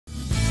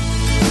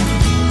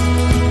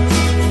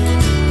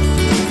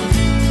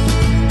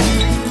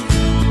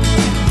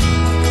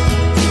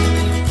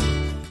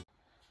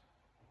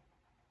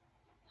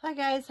Hi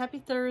guys, happy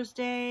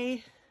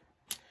Thursday.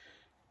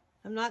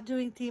 I'm not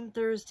doing Theme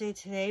Thursday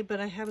today,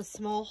 but I have a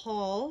small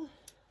haul.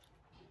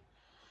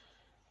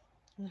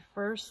 And the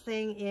first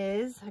thing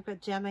is, I've got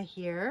Gemma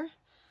here,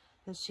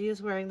 and she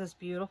is wearing this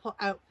beautiful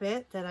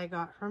outfit that I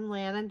got from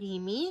Lana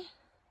Nimi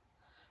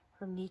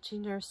from Nietzsche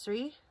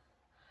Nursery.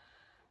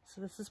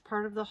 So this is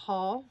part of the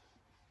haul.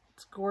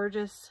 It's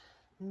gorgeous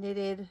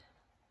knitted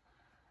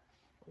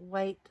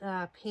white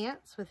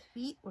pants with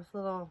feet with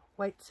little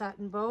white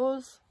satin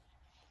bows.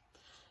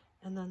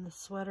 And then the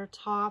sweater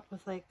top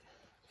with like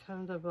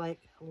kind of like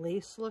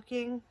lace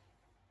looking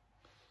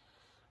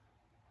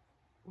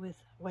with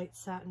white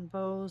satin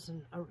bows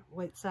and a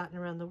white satin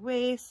around the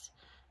waist.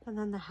 And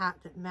then the hat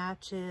that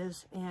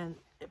matches and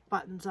it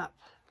buttons up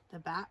the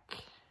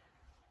back.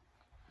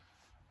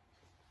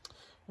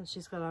 And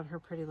she's got on her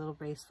pretty little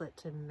bracelet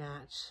to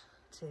match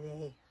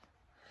today.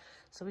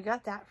 So we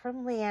got that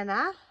from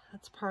Lana.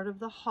 That's part of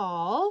the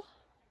haul.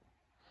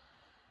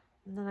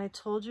 And then I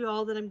told you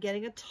all that I'm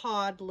getting a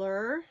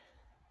toddler.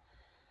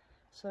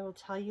 So I will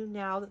tell you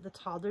now that the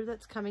toddler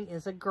that's coming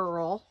is a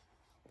girl.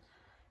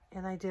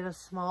 And I did a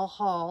small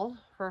haul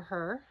for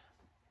her.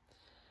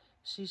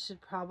 She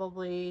should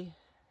probably,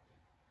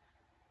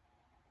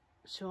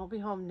 she won't be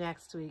home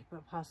next week,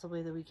 but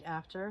possibly the week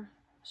after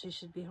she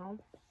should be home.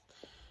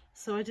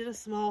 So I did a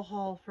small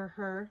haul for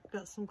her.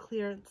 Got some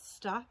clearance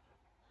stuff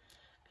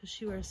because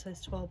she wears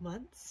size 12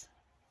 months.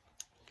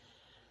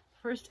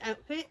 First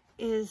outfit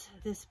is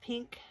this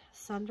pink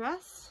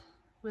sundress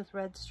with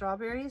red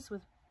strawberries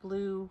with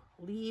blue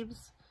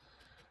leaves,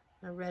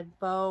 a red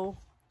bow.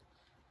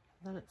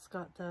 Then it's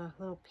got the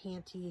little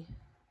panty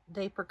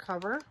diaper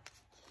cover,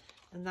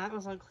 and that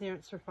was on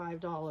clearance for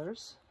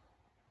 $5.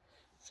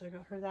 So I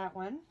got her that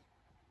one.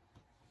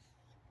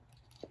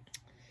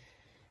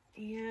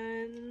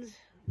 And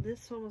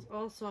this one was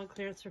also on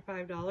clearance for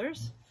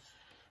 $5.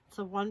 It's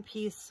a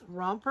one-piece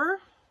romper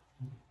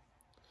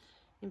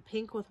in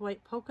pink with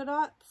white polka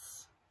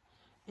dots,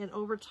 and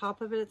over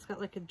top of it, it's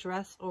got like a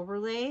dress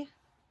overlay.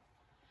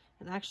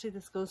 And actually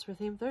this goes for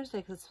Theme Thursday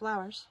because it's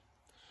flowers.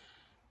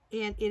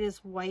 And it is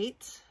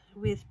white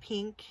with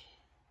pink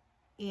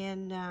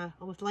and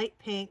with light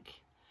pink,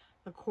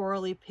 a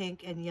corally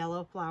pink and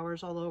yellow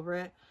flowers all over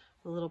it.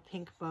 A little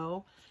pink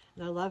bow.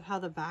 And I love how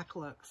the back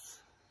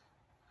looks.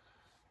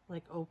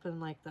 Like open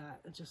like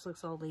that. It just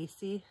looks all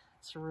lacy.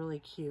 It's really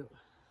cute.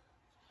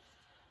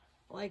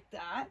 Like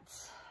that.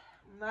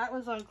 And that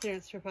was on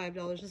clearance for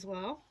 $5 as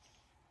well.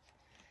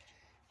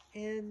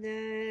 And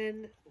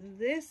then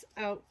this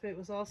outfit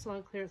was also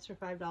on clearance for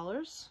 $5.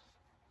 It's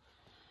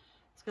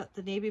got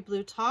the navy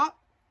blue top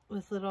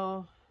with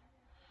little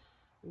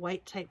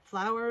white type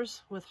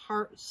flowers with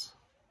hearts,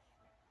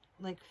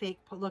 like fake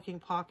looking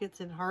pockets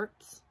and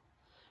hearts.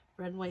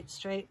 Red and white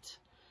striped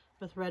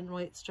with red and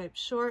white striped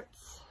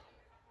shorts.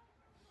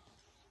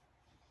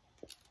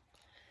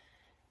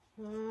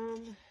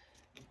 And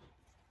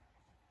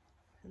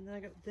then I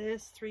got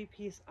this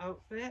three-piece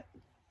outfit.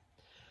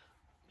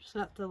 It's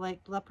got the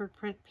like leopard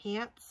print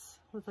pants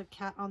with a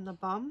cat on the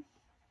bum.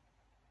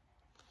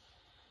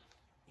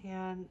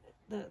 And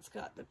then it's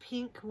got the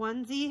pink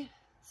onesie. It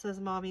says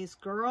Mommy's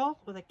Girl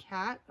with a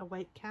cat, a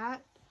white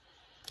cat.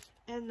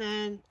 And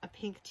then a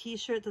pink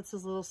t-shirt that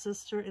says Little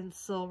Sister in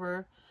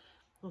silver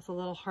with a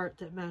little heart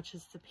that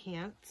matches the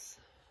pants.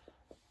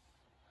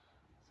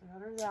 So I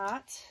got her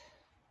that.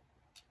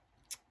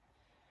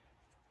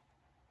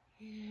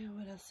 And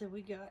what else have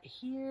we got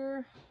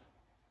here?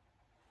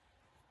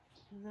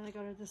 And then I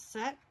got her this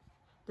set.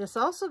 This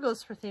also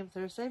goes for Theme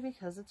Thursday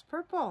because it's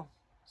purple.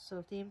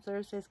 So Theme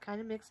Thursday is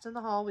kind of mixed in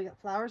the haul. We got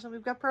flowers and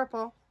we've got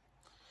purple.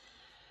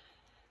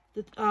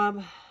 The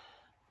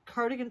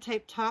cardigan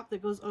type top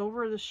that goes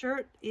over the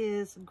shirt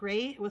is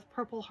gray with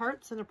purple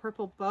hearts and a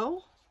purple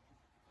bow.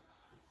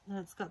 And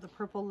it's got the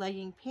purple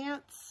legging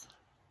pants.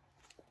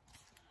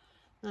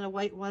 Then a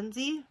white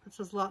onesie that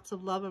says Lots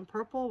of Love in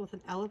purple with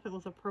an elephant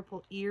with a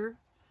purple ear.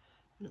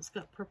 And it's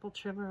got purple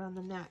trim around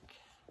the neck.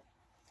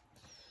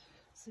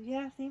 So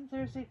yeah, Theme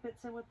Thursday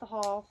fits in with the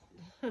haul.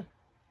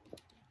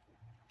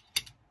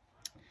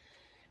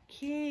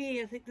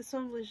 Okay, I think this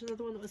one was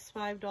another one that was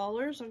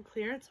 $5 on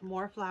clearance.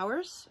 More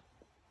flowers.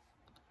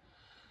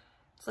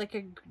 It's like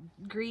a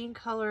green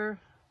color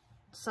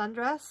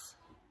sundress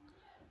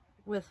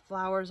with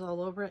flowers all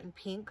over it and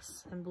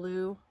pinks and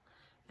blue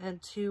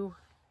and two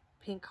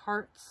pink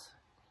hearts.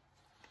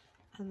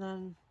 And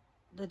then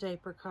the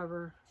diaper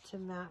cover to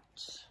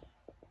match.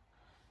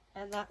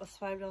 And that was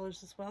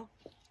 $5 as well.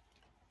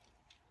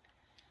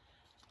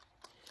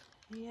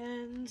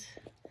 And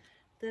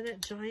then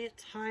at Giant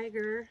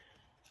Tiger,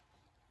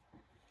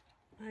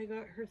 I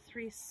got her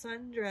three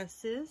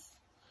sundresses.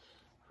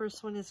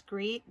 First one is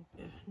gray,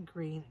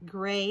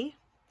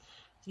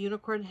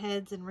 unicorn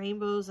heads and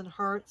rainbows and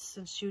hearts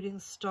and shooting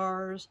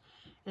stars,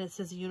 and it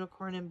says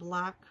unicorn in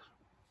black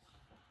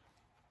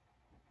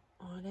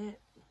on it.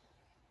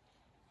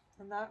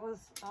 And that was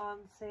on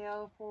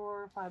sale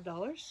for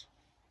 $5.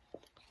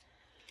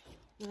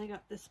 Then I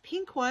got this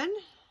pink one,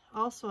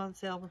 also on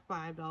sale for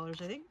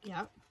 $5, I think.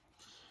 Yep.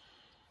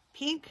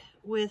 pink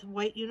with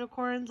white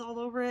unicorns all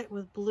over it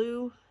with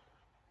blue.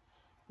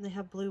 And they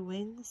have blue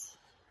wings.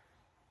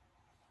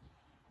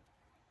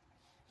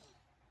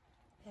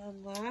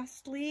 And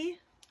lastly,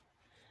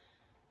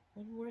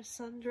 one more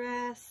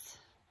sundress.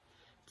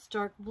 It's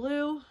dark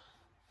blue.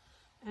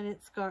 And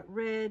it's got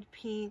red,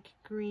 pink,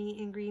 green,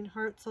 and green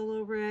hearts all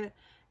over it.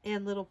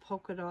 And little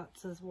polka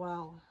dots as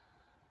well.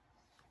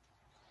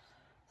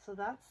 So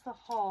that's the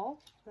haul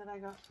that I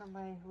got from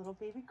my little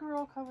baby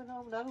girl coming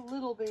home. Not a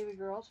little baby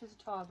girl, she's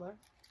a toddler.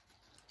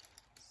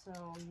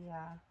 So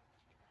yeah,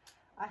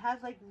 I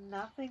had like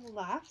nothing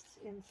left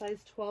in size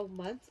 12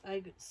 months.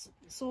 I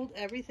sold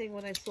everything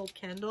when I sold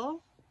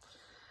Kendall.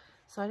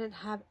 So I didn't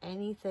have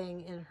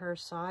anything in her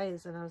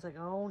size, and I was like,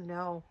 oh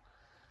no.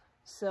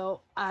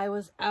 So I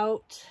was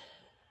out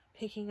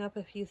picking up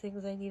a few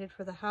things I needed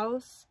for the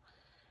house.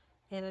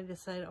 And I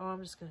decided, oh,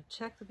 I'm just going to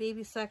check the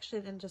baby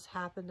section, and just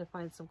happened to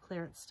find some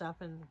clearance stuff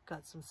and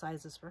got some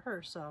sizes for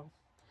her. So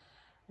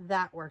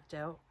that worked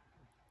out.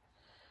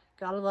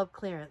 Gotta love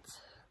clearance.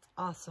 It's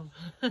awesome.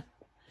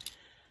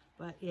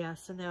 But yeah,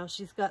 so now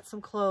she's got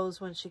some clothes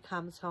when she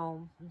comes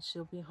home. And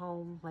she'll be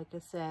home, like I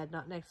said,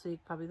 not next week,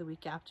 probably the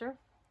week after.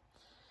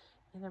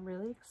 And I'm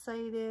really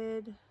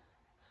excited.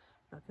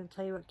 Not going to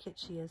tell you what kit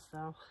she is,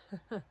 though.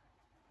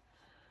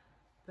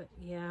 But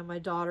yeah, my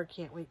daughter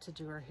can't wait to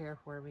do her hair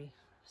for me.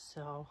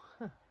 So,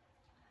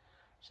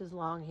 she has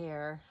long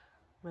hair.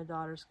 My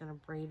daughter's going to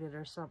braid it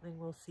or something.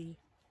 We'll see.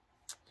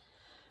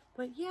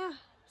 But yeah,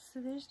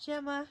 so there's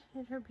Gemma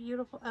in her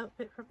beautiful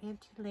outfit from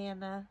Auntie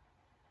Lana.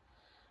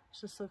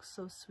 She just looks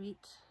so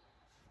sweet.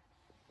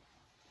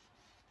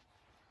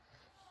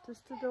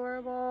 Just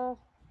adorable.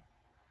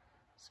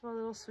 Just my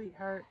little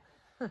sweetheart.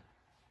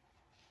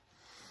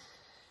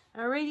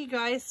 Alrighty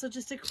guys, so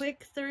just a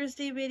quick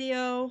Thursday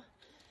video.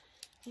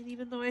 And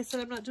even though I said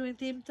I'm not doing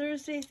Theme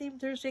Thursday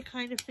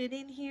kind of fit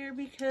in here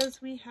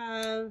because we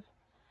have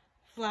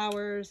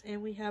flowers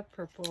and we have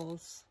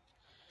purples.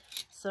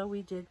 So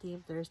we did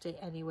Theme Thursday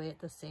anyway at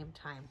the same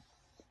time.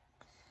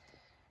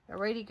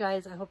 Alrighty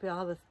guys, I hope you all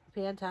have a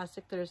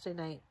fantastic Thursday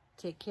night.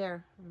 Take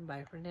care.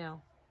 Bye for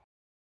now.